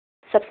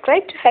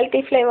subscribe to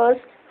Healthy Flavors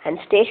and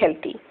stay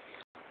healthy.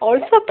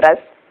 Also press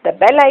the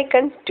bell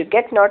icon to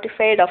get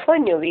notified of our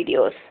new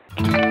videos.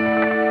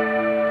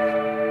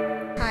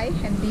 Hi,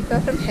 I'm Deepa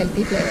from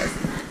Healthy Flavors.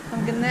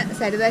 നമുക്കിന്ന്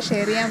Saritha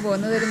share ചെയ്യാൻ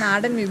പോകുന്നത് ഒരു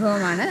നാടൻ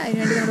വിഭവമാണ്.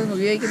 അതിനുവേണ്ടി നമ്മൾ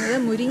ഉപയോഗിക്കുന്നത്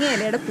മുരിങ്ങ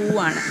ഇലയുടെ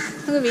പൂവാണ്.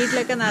 നമുക്ക്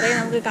വീട്ടിലൊക്കെ നിറയെ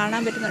നമുക്ക്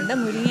കാണാൻ പറ്റുന്നുണ്ട്.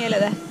 മുരിങ്ങ ഇല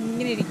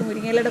ഇങ്ങനെ ഇരിക്കും.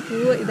 മുരിങ്ങ ഇലയുടെ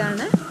പൂവ്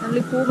ഇതാണ്. നമ്മൾ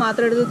ഈ പൂ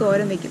മാത്രം എടുത്ത്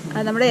തോരൻ വയ്ക്കും.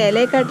 അത് നമ്മുടെ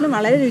ഇലയെക്കാട്ടിലും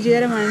വളരെ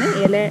രുചികരമാണ്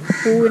ഇല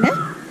പൂവിന്.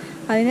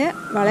 അതിന്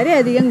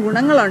വളരെയധികം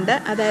ഗുണങ്ങളുണ്ട്.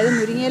 അതായത്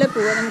മുരിങ്ങയില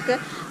പൂവ് നമുക്ക്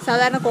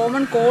സാധാരണ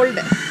കോമൺ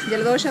കോൾഡ്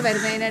ജലദോഷം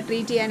വരുന്നതിനെ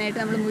ട്രീറ്റ് ചെയ്യാനായിട്ട്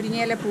നമ്മൾ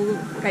മുരിങ്ങയില പൂവ്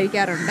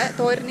കഴിക്കാറുണ്ട്.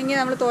 തോരനെങ്കിൽ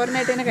നമ്മൾ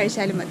തോരനായിട്ട് തന്നെ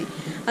കഴിച്ചാലും മതി.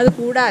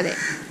 അതുകൂടാതെ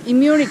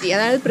ഇമ്മ്യൂണിറ്റി,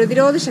 അതായത്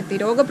പ്രതിരോധ ശക്തി,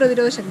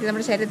 രോഗപ്രതിരോധ ശക്തി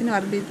നമ്മുടെ ശരീരത്തിന്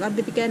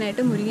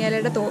വർദ്ധിപ്പിക്കാനായിട്ട്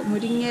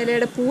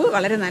മുരിങ്ങയിലയുടെ പൂവ്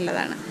വളരെ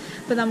നല്ലതാണ്.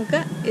 അപ്പോൾ നമുക്ക്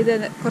ഇത്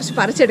കുറച്ച്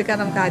പറിച്ചെടുക്കാം.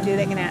 നമുക്ക് ആദ്യം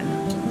ഇതെങ്ങനെയാണ്.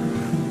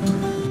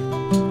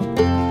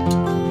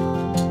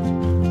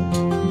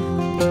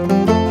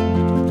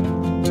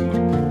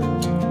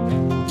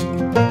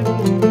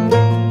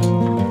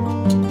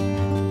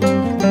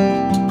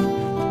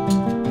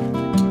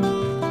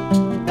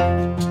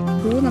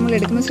 പൂ നമ്മൾ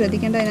എടുക്കുമ്പോൾ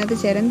ശ്രദ്ധിക്കേണ്ട, അതിനകത്ത്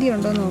ചിരന്തി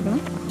ഉണ്ടോ എന്ന്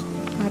നോക്കണം.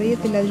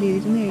 അറിയത്തില്ല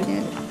അതിലിരുന്ന്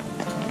കഴിഞ്ഞാൽ.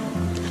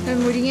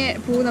 മുരിങ്ങ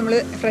പൂ നമ്മൾ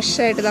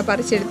ഫ്രഷായിട്ട് ഇതാ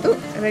പറിച്ചെടുത്തു,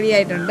 റെഡി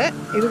ആയിട്ടുണ്ട്.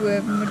 ഇത്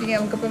മുരിങ്ങ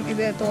നമുക്കിപ്പം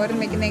ഇത് തോരൻ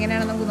വയ്ക്കുന്നത്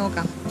എങ്ങനെയാണെന്ന് നമുക്ക്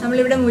നോക്കാം.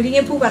 നമ്മളിവിടെ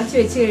മുരിങ്ങപ്പൂ പറിച്ച്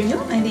വെച്ച് കഴിഞ്ഞു.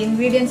 അതിൻ്റെ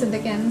ഇൻഗ്രീഡിയൻസ്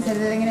എന്തൊക്കെയാണെന്ന്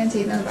സരിത എങ്ങനെയാണ്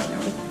ചെയ്യുന്നതെന്ന്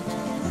പറഞ്ഞോളൂ.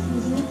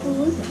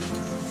 മുരിങ്ങപ്പൂവ്,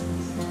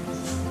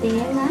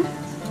 തേങ്ങ,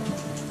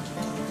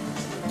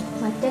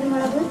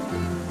 വറ്റൽമുളക്,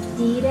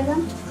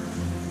 ജീരകം,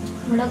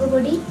 മുളക്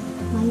പൊടി,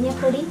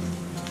 മഞ്ഞൾപ്പൊടി,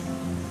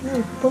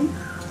 ഉപ്പും,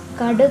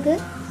 കടുക്,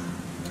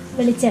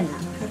 വെളിച്ചെണ്ണ,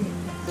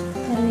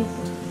 കറിവേപ്പില.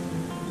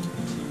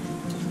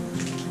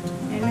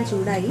 എണ്ണ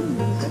ചൂടായി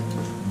നമുക്ക്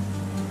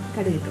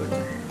കടുക് ഇട്ട്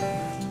കൊടുക്കാം.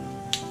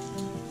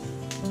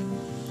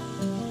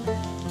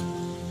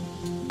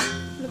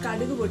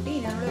 കടുക് പൊട്ടി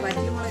നമ്മൾ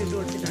വറ്റൽമുളക് ഇട്ട്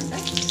കൊടുത്തിട്ടുണ്ട്.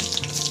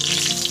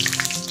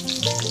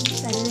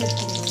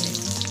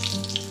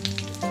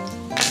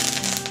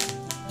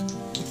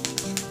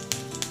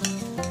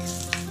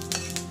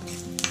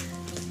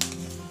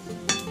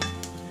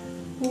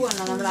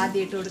 പൂവാണോ നമ്മൾ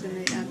ആദ്യം ഇട്ട്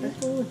കൊടുക്കുന്നതിനകത്ത്?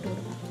 പൂ ഇട്ട്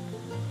കൊടുക്കാം.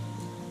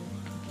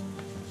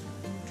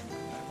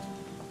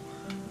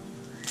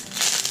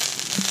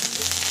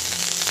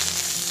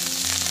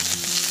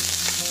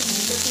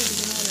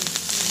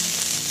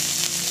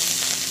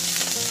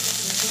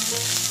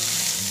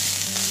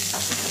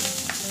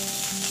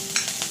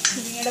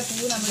 മുരിങ്ങയുടെ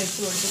പൂ നമ്മൾ ഇട്ട്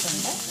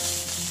കൊടുത്തിട്ടുണ്ട്.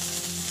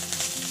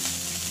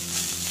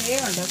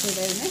 വേവുണ്ടോ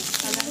ഇതിന്?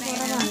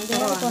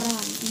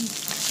 കുറവാണ്.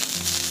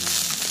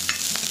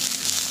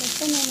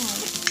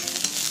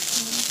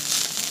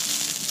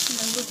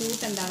 നമുക്ക്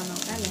കൂട്ടെന്താണെന്ന്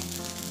നോക്കാം അല്ലേ.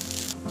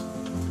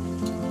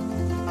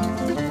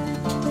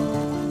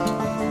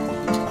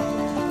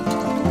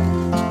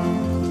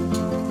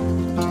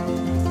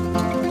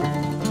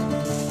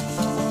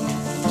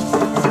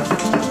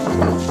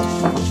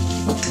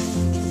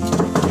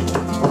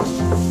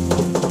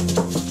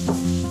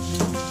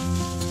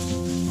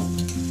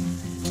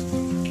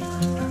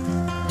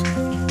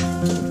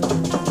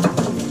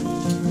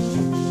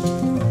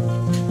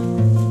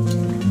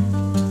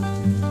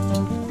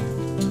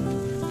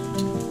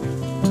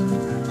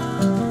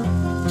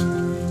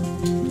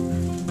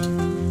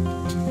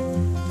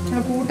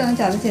 കൂട്ടൊന്ന്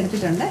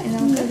ചതച്ചെടുത്തിട്ടുണ്ട്. ഇത്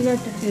നമുക്ക്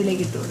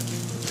ഇതിലേക്ക് ഇട്ട് കൊടുക്കും.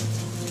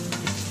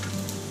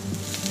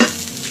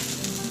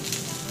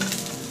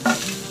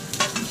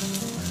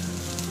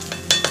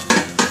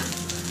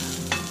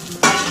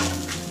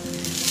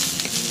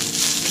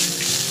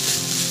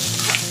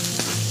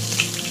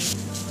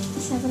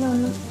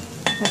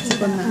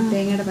 പച്ചപ്പൊന്ന്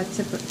തേങ്ങയുടെ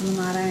പച്ചപ്പ് ഒന്ന്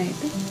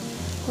മാറാനായിട്ട്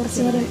കുറച്ച്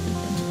നേരം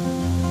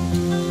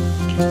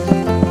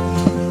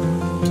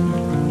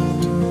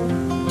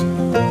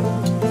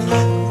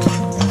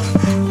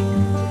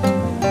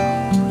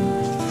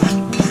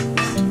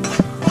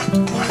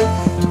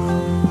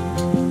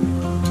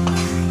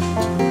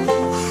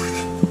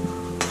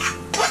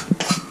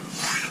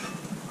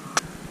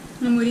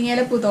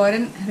മുരിങ്ങയിലപ്പൂ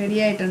തോരൻ റെഡി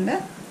ആയിട്ടുണ്ട്.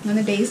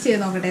 ഒന്ന് ടേസ്റ്റ് ചെയ്ത്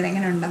നോക്കട്ടെ ഇത്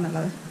എങ്ങനെ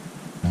ഉണ്ടെന്നുള്ളത്.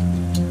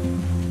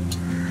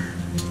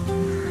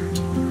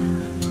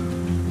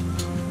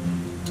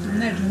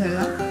 നന്നായിട്ടുണ്ട്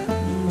സരിത.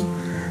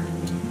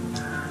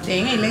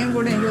 തേങ്ങ ഇല്ലെങ്കിൽ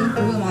കൂടെ എനിക്ക്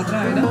പൂവ്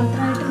മാത്രമായിട്ട്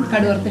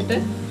കടുവറുത്തിട്ട്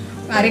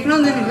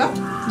അരക്കണമെന്നൊന്നുമില്ല,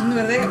 ഒന്ന്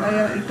വെറുതെ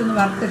ഇട്ടൊന്ന്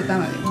വറുത്തെടുത്താൽ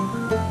മതി.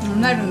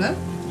 നന്നായിട്ടുണ്ട്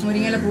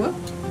മുരിങ്ങയിലപ്പൂവ്.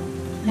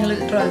 നിങ്ങൾ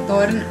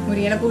തോരൻ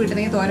മുരിങ്ങയിലപ്പൂ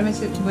കിട്ടുന്നെങ്കിൽ തോരൻ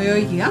വെച്ച്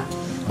ഉപയോഗിക്കുക.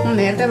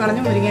 നേരത്തെ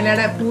പറഞ്ഞു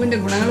മുരിങ്ങയിലയുടെ പൂവിൻ്റെ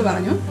ഗുണങ്ങൾ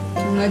പറഞ്ഞു.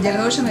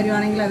 ജലദോഷം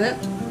വരുവാണെങ്കിൽ അത്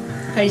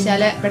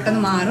കഴിച്ചാൽ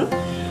പെട്ടെന്ന് മാറും.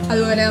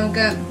 അതുപോലെ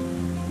നമുക്ക്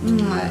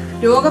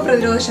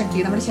രോഗപ്രതിരോധ ശക്തി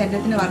നമ്മുടെ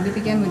ശരീരത്തിന്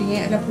വർദ്ധിപ്പിക്കാൻ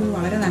മുരിങ്ങയില പൂ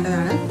വളരെ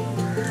നല്ലതാണ്.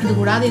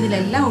 ഇതുകൂടാതെ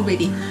ഇതിലെല്ലാം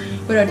ഉപരി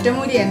ഒരു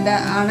ഒറ്റമൂലി എന്താ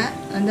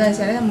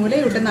വെച്ചാൽ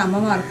മുലയൂട്ടുന്ന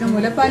അമ്മമാർക്ക്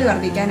മുലപ്പാൽ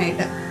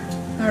വർദ്ധിക്കാനായിട്ട്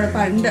നമ്മുടെ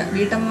പണ്ട്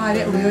വീട്ടമ്മമാർ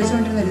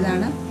ഉപയോഗിച്ചുകൊണ്ടിരുന്ന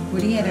ഇതാണ്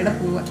മുരിങ്ങയിലയുടെ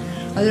പൂവ്.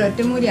 അതൊരു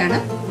ഒറ്റമൂലിയാണ്.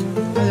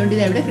 അതുകൊണ്ട്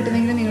ഇത് എവിടെ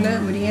കിട്ടുന്നെങ്കിലും നിങ്ങൾ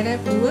മുരിങ്ങയില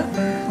പൂവ്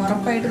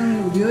ഉറപ്പായിട്ട് നിങ്ങൾ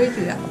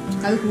ഉപയോഗിക്കുക.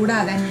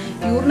 അതുകൂടാതെ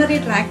യൂറിനറി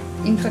ട്രാക്ട്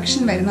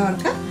ഇൻഫെക്ഷൻ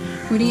വരുന്നവർക്ക്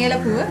മുരിങ്ങയില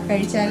പൂവ്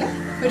കഴിച്ചാൽ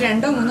ഒരു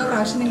 2-3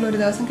 പ്രാവശ്യം നിങ്ങൾ ഒരു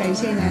ദിവസം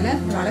കഴിച്ചു കഴിഞ്ഞാൽ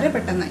വളരെ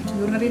പെട്ടെന്ന്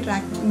യൂറിനറി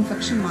ട്രാക്ട്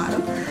ഇൻഫെക്ഷൻ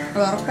മാറും.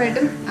 അത്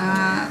ഉറപ്പായിട്ടും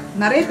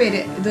നിറയെ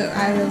പേര് ഇത്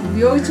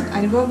ഉപയോഗിച്ച്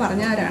അനുഭവം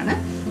പറഞ്ഞവരാണ്.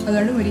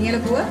 അതുകൊണ്ട് മുരിങ്ങയില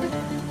പൂവ്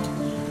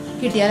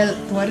കിട്ടിയാൽ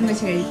തോരൻ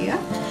വെച്ച് കഴിക്കുക.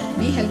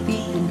 Be healthy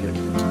and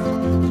beautiful.